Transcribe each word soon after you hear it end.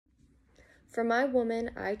For my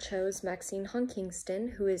woman, I chose Maxine Kingston,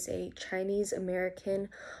 who is a Chinese-American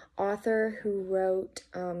author who wrote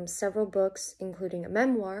several books, including a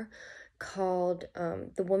memoir called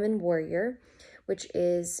The Woman Warrior, which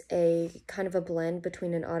is a kind of a blend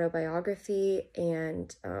between an autobiography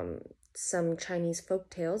and some Chinese folk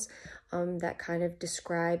tales that kind of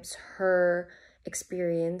describes her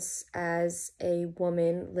experience as a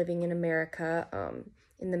woman living in America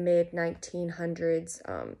in the mid-1900s.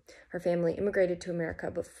 Her family immigrated to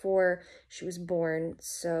America before she was born,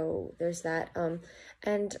 so there's that.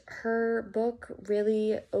 And her book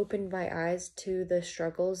really opened my eyes to the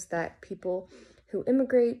struggles that people who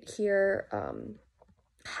immigrate here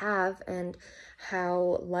have, and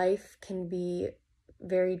how life can be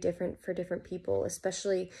very different for different people.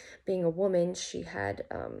 Especially being a woman, she had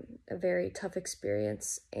a very tough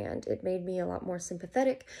experience, and it made me a lot more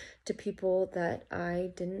sympathetic to people that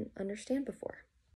I didn't understand before.